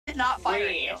did not fire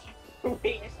you.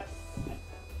 Wait.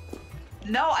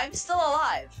 No, I'm still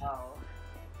alive. Oh.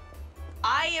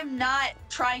 I am not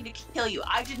trying to kill you.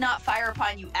 I did not fire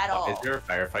upon you at all. Is there a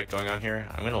firefight going on here?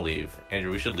 I'm gonna leave.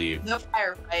 Andrew, we should leave. No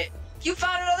firefight. You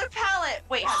found another pallet!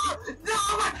 Wait, No,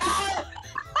 my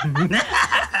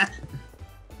pallet!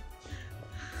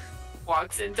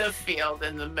 Walks into field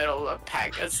in the middle of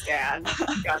Pakistan,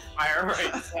 gunfire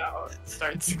right out,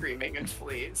 starts screaming and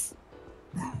flees.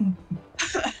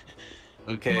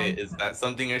 Okay, is that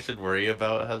something I should worry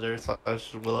about, Heather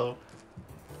 / Willow?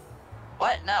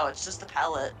 What? No, it's just a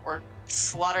pallet. We're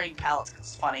slaughtering pallets 'cause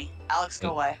it's funny. Alex,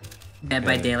 go away. Dead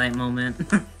by daylight moment.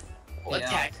 We'll Hey,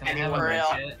 attack Alex, can I have anyone a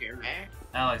that med can hear me.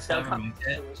 Alex, can I have a med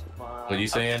kit? What do you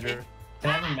say, Andrew? Can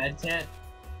I have a med kit?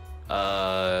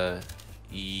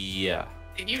 Yeah.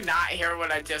 Did you not hear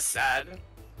what I just said?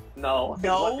 No.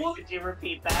 No? Did you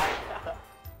repeat that? Oh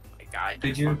my god.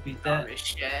 Did you repeat that? Dumb as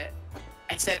shit.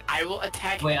 I said I will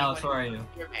attack Wait, anyone Alex, where are who you? can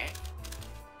hear me.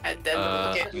 And then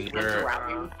look at who comes around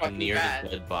me with I'm fucking near bed. the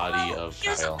dead body Well, of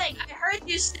here's Kyle. the thing. I heard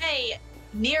you say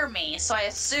near me, so I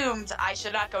assumed I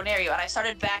should not go near you, and I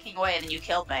started backing away, and then you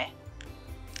killed me.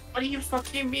 What do you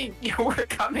fucking mean? You were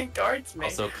coming towards me.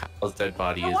 Also, Kyle's dead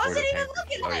body I is wasn't where the even tank-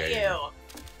 looking Oh, at yeah, yeah. you!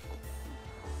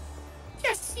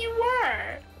 Yes, you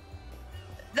were.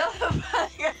 No,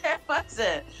 I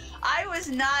wasn't. I was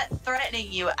not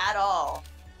threatening you at all,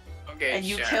 Okay, and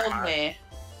you sure. killed me.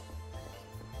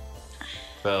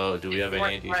 So, do we have any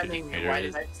Weren't idea who threatening the me. Carter Why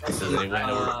is? did I say Does anyone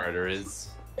know where Uh, Carter is?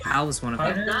 Al was one of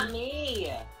Carter? them. It's not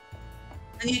me.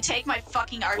 And you take my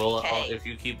fucking RPK. Well, if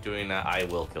you keep doing that, I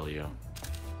will kill you.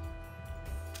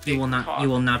 You will not. You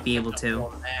will not be able to.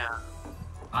 Oh, man.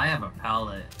 I have a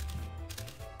pallet.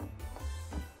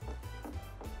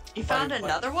 You found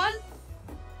another one?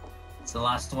 It's the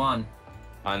last one.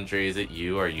 Andre, is it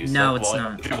you or you? No, it's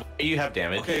not. You have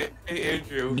damage. Okay, hey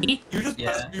Andrew. Me? You just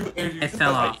Yeah. I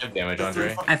fell You off. have damage,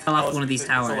 Andre. I fell off one of these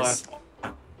towers.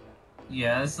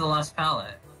 Yeah, this is the last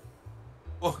pallet.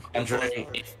 Andre,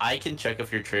 if I can check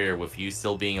if you're traitor with you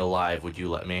still being alive, would you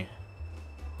let me?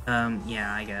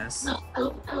 Yeah, I guess. I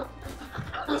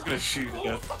was gonna shoot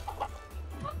you.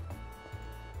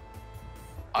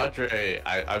 Andre,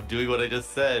 I'm doing what I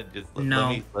just said. Just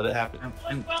No. let it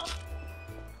happen.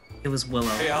 It was Willow.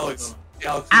 Hey Alex. Hey,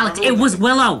 Alex. Alex, it remember was when-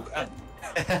 Willow!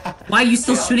 Why are you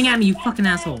still shooting at me, you fucking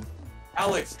asshole?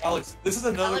 Alex, this is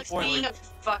another Alex point. being Like, a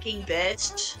fucking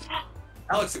bitch.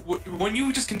 Alex, when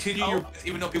you just continue your,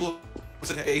 even though people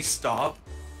said, "Hey, stop,"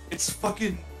 it's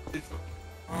fucking.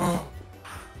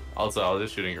 Also, I was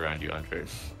just shooting around you, Andre.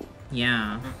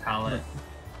 Yeah. Pallet.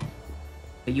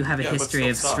 But you have a Yeah, but history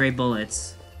still of stop. stray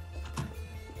bullets.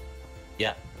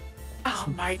 Yeah. Oh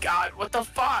my god, what the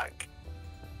fuck?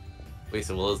 Wait,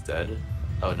 so Willow's dead?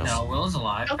 Oh no. No, Will's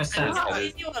alive. Okay. Press Why that.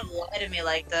 would anyone lie to me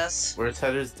like this? Where's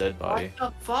Heather's dead body?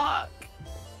 What the fuck?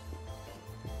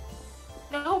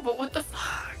 No, but what the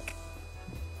fuck?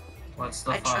 What's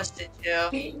the I fuck? trusted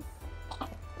you.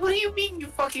 What do you mean you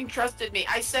fucking trusted me?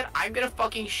 I said I'm gonna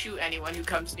fucking shoot anyone who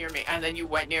comes near me, and then you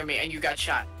went near me and you got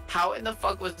shot. How in the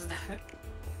fuck was that?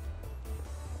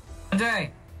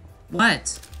 Andre!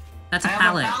 What? That's a I have a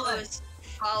pallet. pallet. I was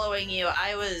following you.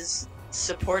 I was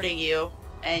supporting you,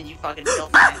 and you fucking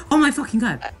killed me. Oh my fucking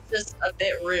god. I'm just a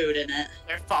bit rude in it.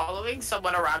 They're following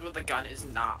someone around with a gun is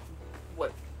not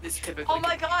what is typically. Oh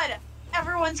my god!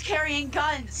 Everyone's carrying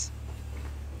guns!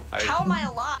 How am I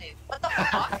alive? What the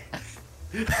fuck?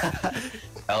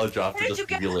 I'll drop Where the did you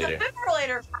get the defibrillator.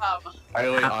 defibrillator from? By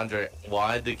the way, Andre,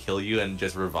 wanted to kill you and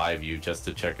just revive you just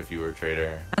to check if you were a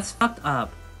traitor. That's fucked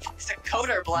up. It's a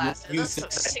coder blaster. You That's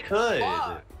said so I sick. could.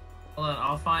 Fuck. Hold on,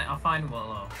 I'll find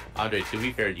Willow. Andre, to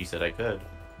be fair, you said I could.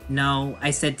 No,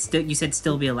 I said you said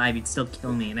still be alive, you'd still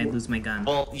kill me and I'd lose my gun.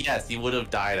 Well, yes, you would have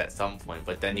died at some point,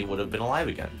 but then you would have been alive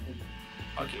again.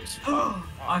 Okay,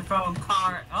 I found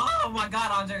car. Oh my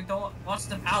god, Andre, don't watch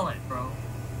the pallet, bro.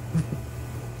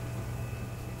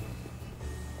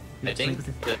 I think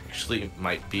that actually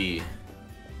might be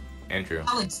Andrew.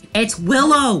 Alex, It's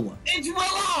Willow! it's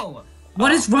Willow!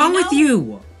 What is wrong with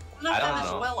you? None I of don't them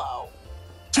is know. Willow.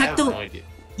 I Check have no the. idea.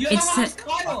 The other It's one was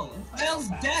Kyle. Kyle's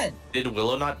dead. Did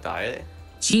Willow not die?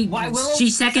 She Why, Willow?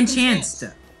 second Second chanced.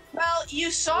 Well,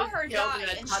 you saw her Killed die, in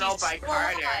a and tunnel she's by still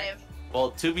Carter. alive.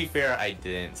 Well, to be fair, I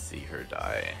didn't see her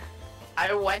die.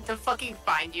 I went to fucking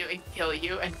find you and kill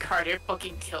you, and Carter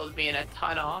fucking killed me in a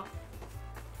tunnel.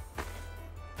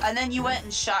 And then you went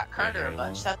and shot Carter a Okay,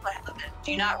 bunch. well. That's what happened.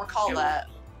 Do you not recall It- that?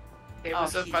 It Oh,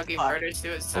 was a he fucking fucked. murder Oh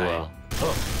suicide. well.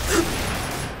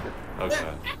 Oh. Okay.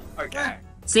 Okay.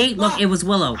 See, look, it was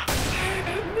Willow.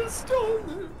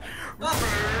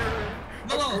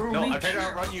 Willow! No, I'm trying to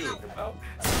outrun you.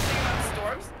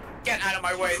 Storms? Get out of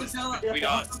my way. This we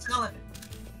don't.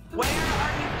 Where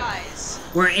are you guys?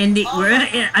 We're in the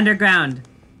underground.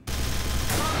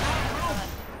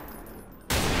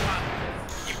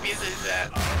 You piece of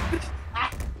shit.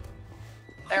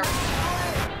 There.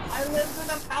 I lived in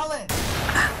a pallet.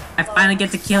 I finally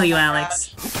get to kill you,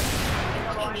 Alex.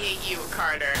 I need you,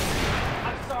 Carter.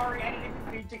 I'm sorry, I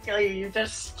didn't mean to kill you. You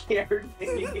just scared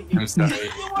me. I'm sorry.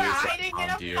 You were hiding in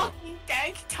a fucking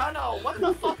dank tunnel. What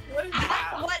the fuck?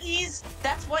 What is that?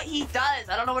 That's what he does.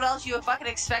 I don't know what else you would fucking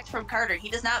expect from Carter. He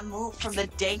does not move from the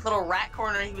dank little rat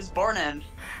corner he was born in.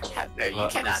 Heather, you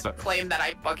cannot claim that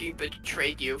I fucking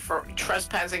betrayed you for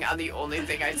trespassing on the only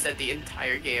thing I said the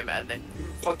entire game, and then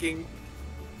fucking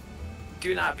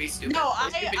do not be stupid. No,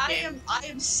 Play stupid game. I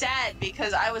am sad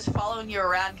because I was following you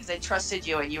around because I trusted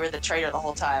you and you were the traitor the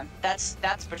whole time. That's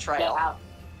betrayal.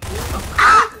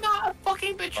 That's not a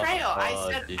fucking betrayal. I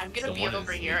said did I'm gonna be someone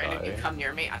over here, and if you die? come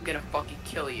near me, I'm gonna fucking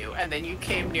kill you. And then you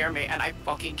came near me, and I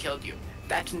fucking killed you.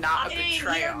 That's not I a didn't hear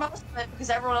betrayal. most of it because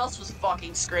everyone else was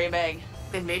fucking screaming.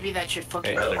 Then maybe that should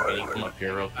fucking. Hey, Heather, can you come up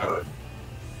here real quick?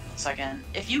 Second,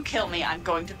 if you kill me, I'm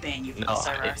going to ban you from No, the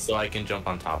server. it's so I can jump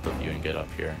on top of you and get up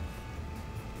here.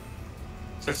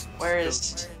 Where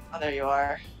is? Oh, there you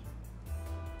are.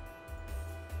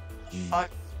 Fuck.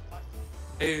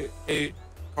 Hey,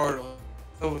 Carter.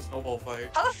 That was a snowball fight.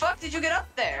 How the fuck did you get up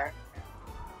there?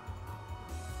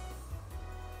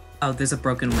 Oh, there's a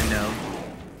broken window.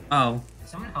 Oh. Can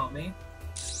someone help me?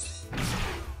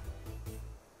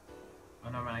 Oh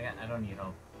no, man, I don't need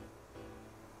help.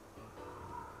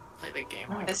 Play the game.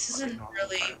 This isn't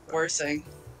really worsening.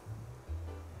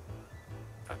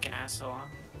 Fucking asshole.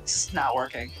 It's not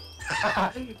working.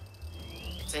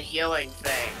 It's a healing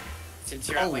thing. Since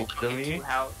you're at like really? fucking 2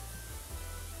 health.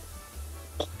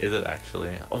 Is it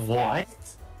actually? What?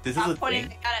 This is Stop a pointing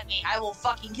thing? the gun at me. I will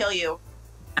fucking kill you.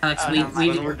 Alex, Oh, we, no, we,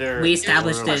 When were there- we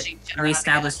established You're it. pushing shit We around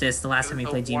established this the last It time we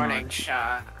was played a warning Gmod.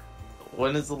 shot.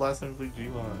 When is the last time we played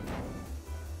Gmod?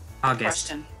 August.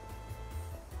 Question.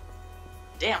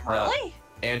 Damn, really?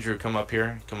 Andrew, come up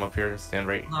here. Come up here. Stand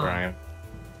right No. where I am.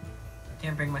 I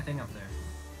can't bring my thing up there.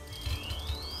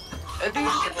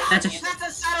 That's a-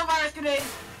 That's a shadow virus grenade!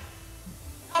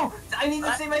 Oh, I need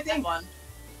to say my thing! One.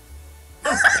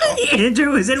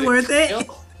 Andrew, is it worth it?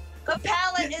 The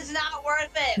pallet is not worth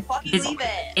it. Fucking It's- leave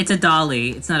it. It's a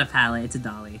dolly. It's not a pallet. It's a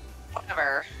dolly.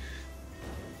 Whatever.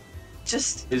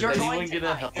 Just Is you're anyone going to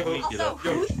gonna die. help me get Also, up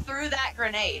here? who threw that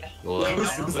grenade? Well,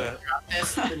 Who's that?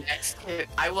 This the next hit.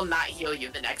 I will not heal you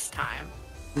the next time.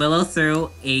 Willow threw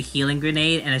a healing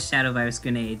grenade and a shadow virus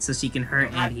grenade so she can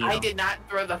hurt and heal. I did not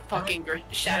throw the fucking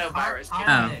shadow virus. Oh.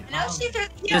 I know she threw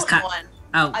the It was healing Ki- one.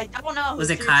 Oh, I don't know. was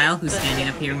who it threw Kyle the- who's standing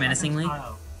up here menacingly?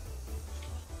 Kyle.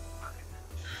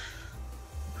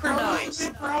 Who knows?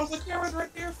 The camera's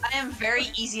right there. I am very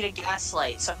easy to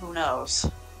gaslight, so who knows?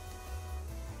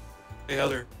 Hey,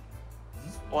 Heather.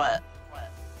 What?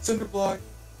 Cinder block.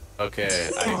 okay,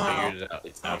 I figured it out.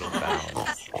 It's out of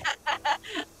bounds.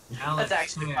 Alex, That's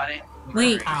actually come funny. here.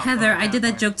 Wait, Kyle, Heather, come I did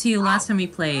here. that joke to you last time we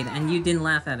played, and you didn't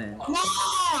laugh at it. No!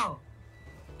 No,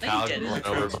 you Kyle didn't. went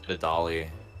over by the dolly.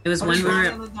 It was when we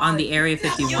were on the Area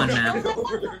 51 map.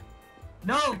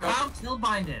 No, Kyle kill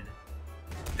binded.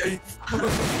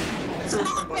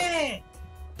 Stop it!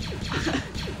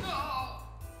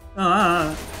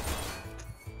 Ah.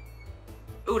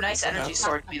 Ooh, nice energy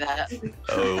sword. Give me that.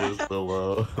 Oh, it was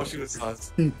below. Oh, she was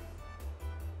sus.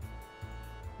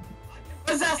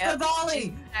 Possess Yep. the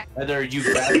dolly! Heather, you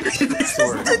grabbed the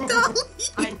sword.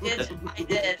 I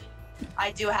did.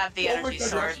 I do have the Oh my energy God,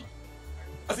 sword. actually-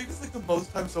 I think it's like the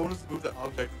most time someone has moved the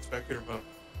object in spectator mode.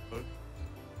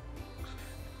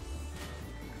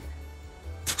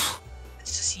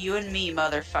 It's just you and me,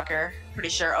 motherfucker. Pretty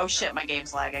sure. Oh shit, my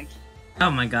game's lagging. Oh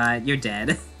my god, you're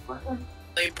dead.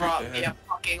 They brought me a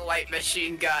fucking light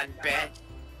machine gun, bitch.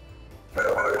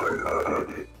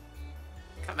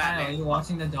 Come Kyle, are at me. you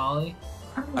watching the dolly?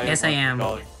 Yes, I am.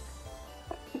 Dolly.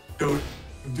 Dude,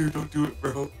 don't do it,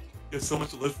 bro. You have so much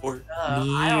to live for.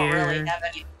 I don't really Near have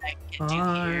anything I can do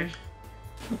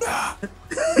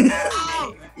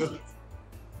here.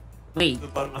 Wait, The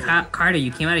bottom of Carter,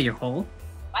 you came out of your hole?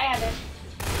 I have it.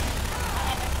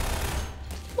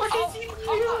 What did you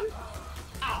do?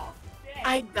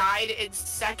 I died in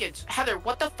seconds. Heather,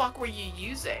 what the fuck were you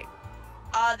using?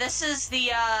 This is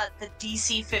the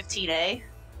DC-15A.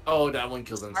 Oh, that one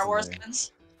kills Star Wars instantly.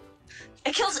 guns.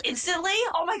 It kills instantly?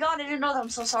 Oh my god, I didn't know that. I'm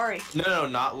so sorry. No,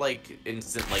 not like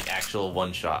instant, like actual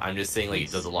one shot. I'm just saying like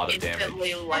it does a lot of damage.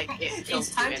 Instantly, like, it kills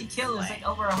It's time you to kill. It's instantly. like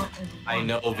over 100. I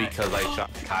know because I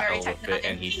shot Kyle with technical it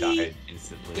and he died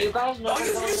instantly. You guys know Oh,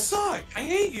 you what's suck! I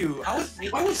hate you! I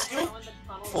was so...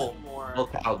 tunnels Oh, anymore.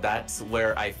 Look how that's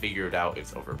where I figured out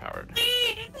it's overpowered.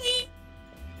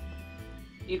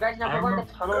 You guys never go to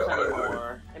the tunnels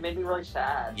anymore. It made me really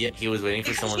sad. Yeah, he was waiting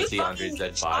for someone to see Andre's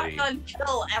dead body. Shotgun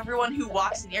kill everyone who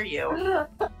walks near you.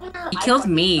 He killed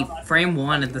me frame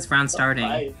 1 at this round starting.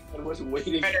 I was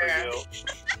waiting for you.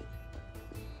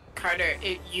 Carter,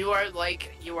 you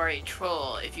are a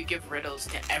troll. If you give riddles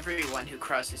to everyone who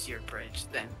crosses your bridge,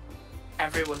 then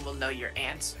everyone will know your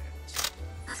answer.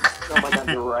 Oh my god,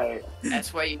 you're right.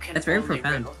 That's why you can. That's very only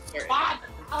profound. riddle certain Fuck!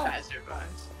 Oh.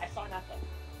 passerbys. I saw nothing.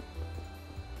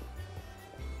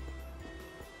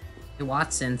 Hey,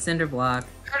 Watson, cinder block.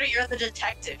 Carter, you're the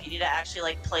detective. You need to actually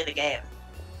like play the game.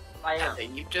 I And am.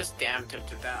 then you just damned him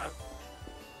to death.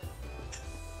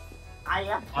 I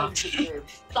am playing the game.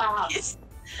 Stop.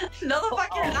 No, the fuck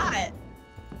you're not.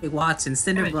 Hey, Watson,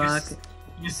 cinder Damn it, block.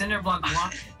 You cinder block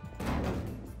block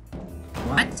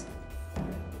What?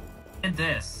 did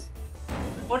this.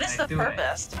 What is the Do it.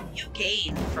 purpose? You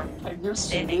gain from Can you see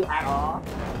standing. me at all?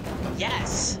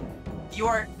 Yes. You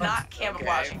are not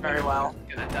camouflaging very well.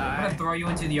 You're gonna I'm die. gonna throw you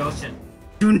into the ocean.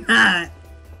 Do not!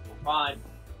 Run.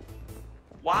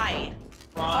 Why?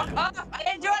 Run. Fuck off! I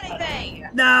didn't do anything!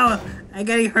 No! I'm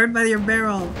getting hurt by your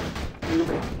barrel. You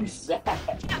make me sad.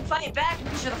 You can't fight back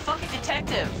because you're the fucking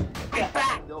detective. Get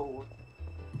back! No.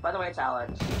 By the way, it's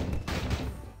Alex.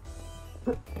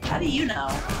 How do you know?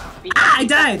 Ah, I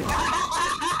died! He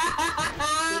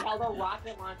held a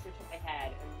rocket launcher to my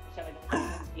head and said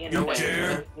it You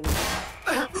dare?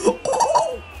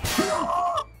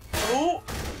 Oh!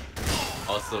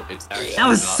 Also, it's actually That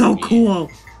was not so me. cool!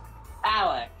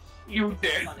 Alex. You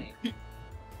dare? Funny.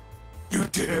 You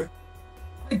dare?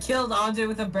 I killed Andre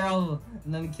with a barrel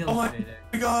and then killed Oh my- Vader. Oh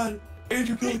my god!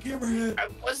 Andrew killed the camera hit!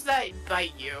 Was that by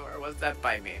you or was that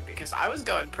by me? Because I was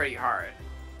going pretty hard.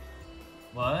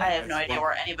 What? I have no idea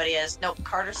where anybody is. Nope,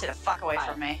 Carter, stay the fuck away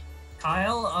from me.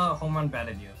 Kyle, home run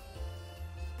batted you.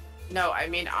 No, I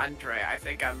mean Andre. I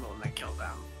think I'm the one that killed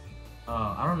them.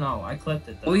 I don't know. I clipped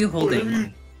it though. What were you Whatever holding?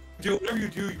 you do, whatever you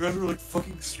do, you guys are like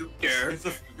fucking stupid. dare?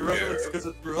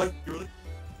 You're like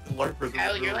a large person.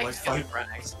 Kyle, you're like five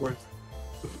running. squares.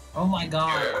 Oh my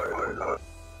god.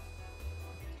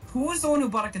 Who was the one who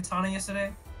bought a katana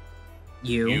yesterday?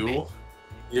 You.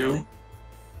 You?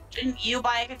 Didn't you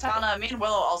buy a katana? Me and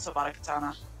Willow also bought a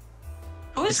katana.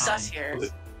 Who is sus here? Yeah,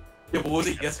 but what was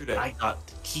it yesterday? I got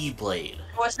the Keyblade.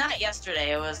 It was not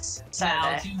yesterday, it was Yeah,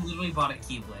 Saturday. you literally bought a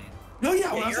keyblade. No,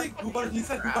 yeah, when I was you're like, he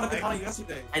said who bought a katana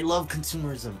yesterday. I love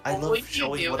consumerism. I What love would you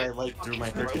showing do what I if like through my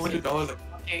fucking purchases. $200.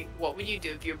 Okay, what would you do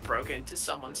if you broke into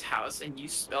someone's house and you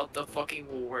smelled the fucking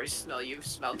worst smell you've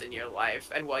smelled in your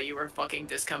life, and while you were fucking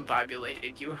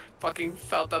discombobulated, you fucking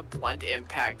felt a blunt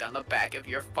impact on the back of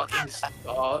your fucking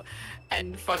skull,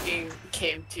 and fucking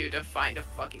came to find a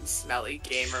fucking smelly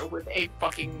gamer with a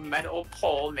fucking metal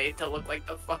pole made to look like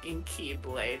the fucking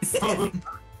Keyblade.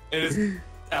 And it's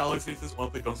Alex and this one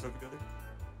thing don't start together.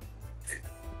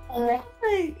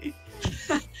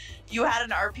 You had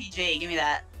an RPG, give me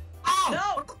that. Oh!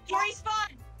 No! He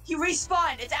respawned! He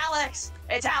respawned! It's Alex!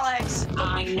 It's Alex!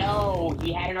 I know.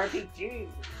 He had an RPG.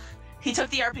 He took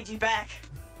the RPG back.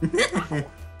 How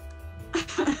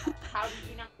did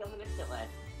you not kill him instantly?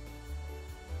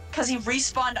 Because he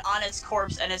respawned on his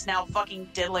corpse and is now fucking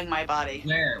diddling my body.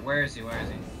 Where? Where is he? Where is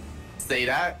he? Say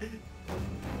that?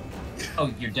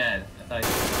 Oh, you're dead. I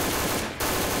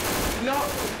thought No!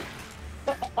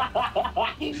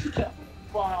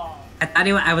 Fuck. I thought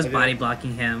I was body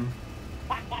blocking him.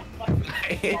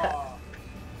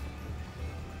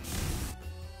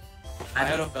 I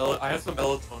had some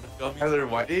melatonin gummies. Tyler,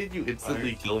 why did you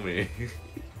instantly kill me?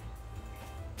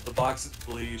 The boxes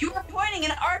bleed. You were pointing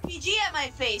an RPG at my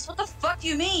face! What the fuck do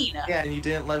you mean? Yeah, and you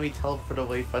didn't let me teleport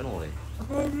away funnily.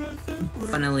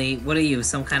 Funnily, what are you,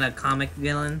 some kind of comic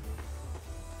villain?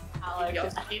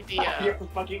 Alex, Yo, you're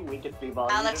fucking weak at people.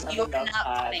 Alex, you you are not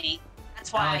funny.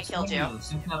 That's why Alex, I killed what you. are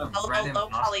some kind of A red low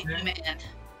poly imposter? human.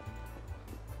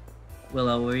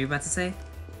 Willow, what were you about to say?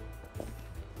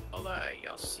 Well,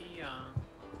 y'all see,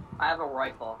 I have a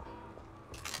rifle.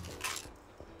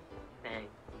 Dang.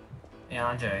 Hey,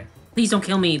 Andre. Please don't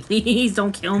kill me! Please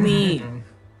don't kill me!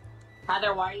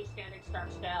 Heather, why are you standing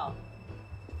stark still?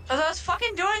 Because I was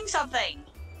fucking doing something!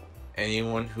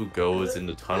 Anyone who goes in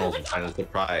the tunnels will find a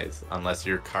surprise, unless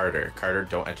you're Carter. Carter,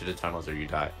 don't enter the tunnels or you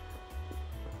die.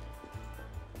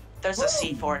 There's a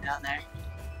C4 down there.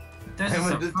 There's I'm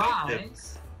a a detective.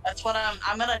 surprise. That's what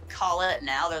I'm gonna call it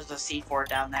now. There's a C4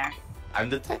 down there. I'm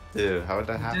detective. How would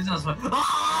that happen? There's a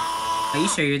Are you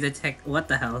sure you're detect- what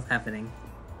the hell is happening?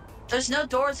 There's no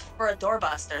doors for a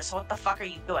doorbuster, so what the fuck are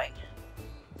you doing?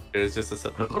 It was just a.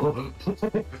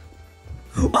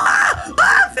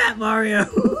 Fat Mario!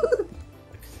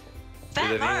 Fat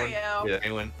Did Mario. Did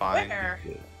anyone find? Where?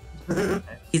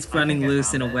 He's I running think I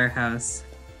loose in found a it. warehouse.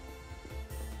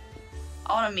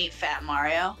 I want to meet Fat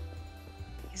Mario.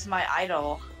 He's my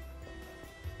idol.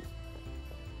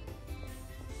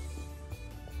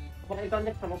 Can I go in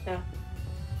the tunnels now?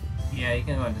 Yeah, you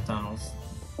can go into tunnels.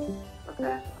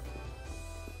 Okay.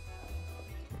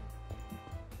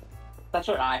 That's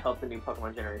what I hope the new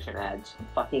Pokemon generation adds.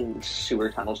 Fucking sewer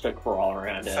tunnels to crawl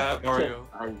around it. Fat Mario.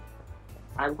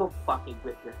 I'm gonna fucking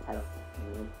rip your head off.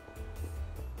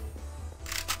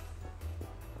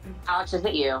 Alex, is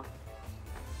it you?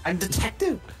 I'm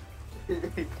detective.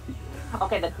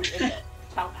 Okay, then who is it?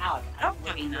 Tell Alex. I don't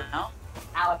fucking know.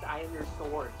 Alex, I am your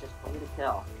sword. Just tell me to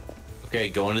kill. Okay,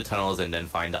 go into tunnels and then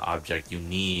find the object you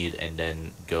need, and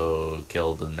then go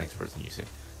kill the next person you see.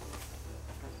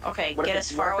 Okay, What get if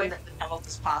as it- far what away if from the tunnels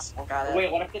as possible. Got it.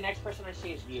 Wait, what if the next person I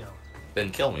see is you?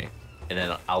 Then kill me, and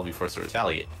then I'll be forced to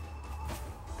retaliate.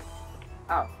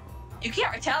 Oh. You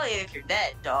can't retaliate if you're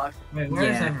dead, dog. Wait, where's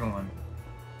Yeah. everyone?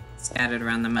 Scattered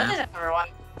around the What is map. everyone?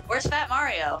 Where's Fat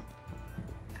Mario?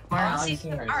 I don't see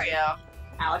Fat Mario.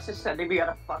 Alex is sending me on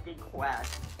a fucking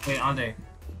quest. Wait, Andre.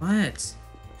 What?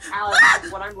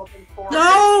 Alex, what I'm looking for.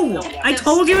 No! is- I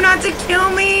told you not to kill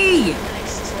me!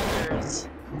 Next soldiers.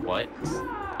 What?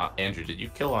 Andrew, did you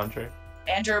kill Andre?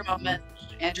 Andrew moment.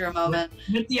 Andrew moment.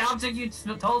 With the object you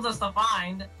told us to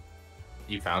find.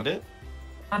 You found it?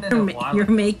 Found it a while You're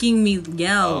ago. making me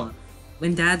yell Oh.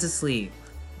 when Dad's asleep.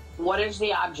 What is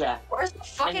the object? Where's the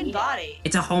fucking need- body?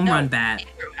 It's a home No. run bat.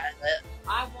 Andrew has it.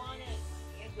 I want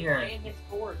it. Andrew, Here. I am his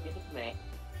sword. Give it to me.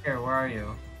 Here, where are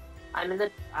you? I'm in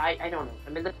the. I don't know.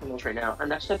 I'm in the tunnels right now. I'm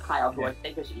next to Kyle, who I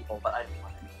think is evil, but I don't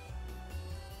want it.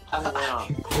 I'm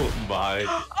wrong. Oh my.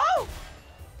 Oh!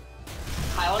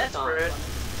 Kyle is That's gone. rude.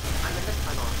 I'm in the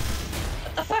tunnel.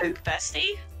 What the fuck,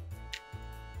 bestie?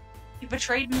 You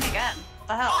betrayed me again. What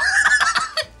the hell?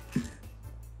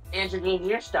 Andrew, did you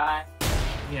just die?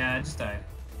 Yeah, I just died.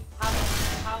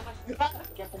 How much did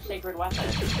you get the sacred weapon?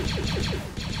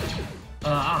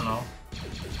 I don't know.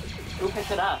 Who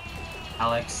picked it up?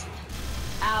 Alex.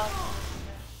 Alex.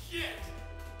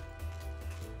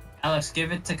 Alex,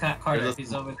 give it to Carter. There's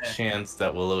He's over a there. chance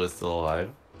that Willow is still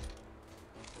alive.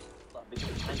 Because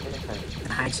I'm innocent.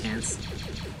 High chance.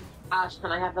 Alex,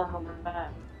 can I have the homerun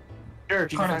back? Sure,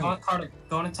 if you can Carter, find it.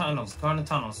 go into tunnels. Go into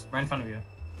tunnels. Right in front of you.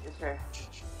 Yes, sir.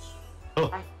 Oh.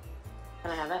 Hi.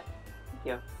 Can I have it? Thank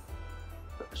you.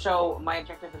 So, my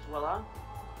objective is Willow.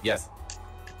 Yes,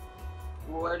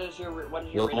 What is your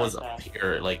Willow radar was say? up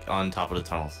here, like on top of the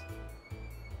tunnels.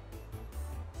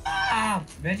 Ah!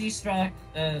 Registraw,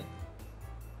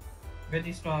 what do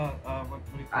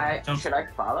you call it? Jump Should I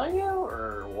follow you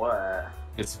or what?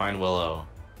 It's fine, Willow.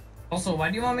 Also, why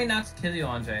do you want me not to kill you,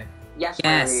 Andre? Yes,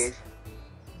 Yes. please.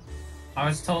 I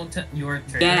was told you were a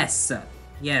traitor. Yes!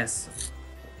 Yes.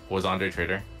 Was Andre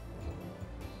traitor?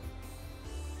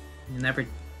 You'll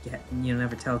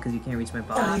never tell because you can't reach my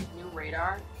body. New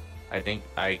radar. I think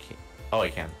I can. Oh, I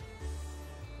can.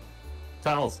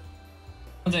 Tunnels.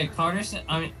 Andre,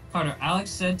 Carter, Alex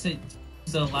said to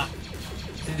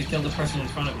kill the person in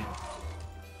front of you.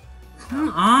 Come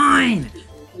on! The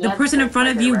Yes, person in that's front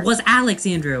my of you directive. was Alex,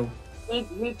 Andrew.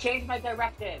 He changed my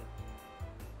directive.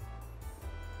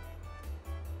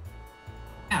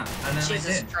 Yeah, and then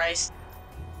Jesus I did. Christ.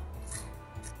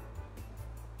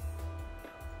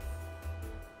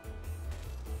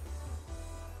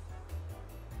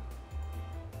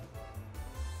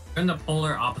 We're in the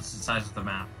polar opposite sides of the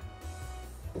map.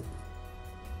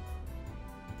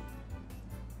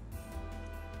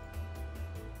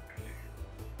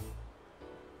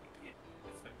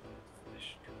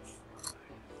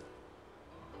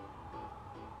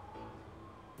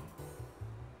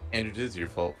 Andrew, this is your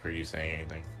fault for you saying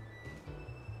anything.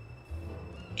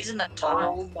 He's in the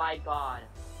tunnel. Oh my god.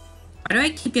 Why do I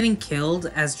keep getting killed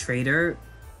as traitor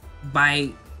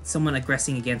by someone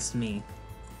aggressing against me?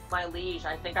 My liege,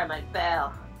 I think I might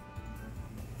fail.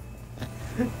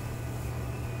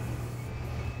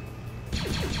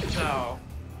 So,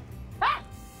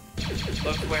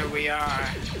 look where we are.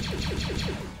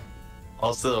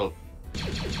 Also,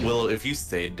 Willow, if you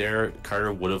stayed there,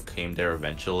 Carter would have came there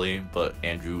eventually, but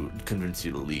Andrew convinced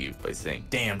you to leave by saying,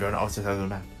 "Damn, they're on the opposite side of the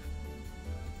map."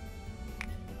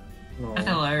 That's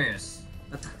hilarious.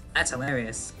 That's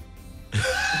hilarious.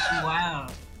 Wow.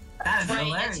 That is Right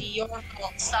hilarious. into your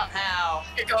fault somehow.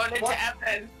 You're going into What?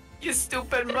 heaven, you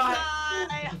stupid mutt.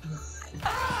 Bye.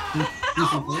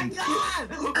 Oh my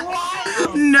god!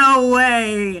 What? No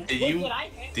way! Did Wait, you did I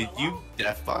hit did Willow? you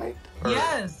death bind? Or-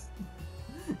 Yes!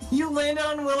 You landed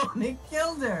on Willow and it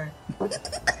killed her!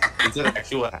 Is that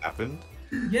actually what happened?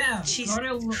 Yeah, Jesus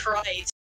Carter Christ.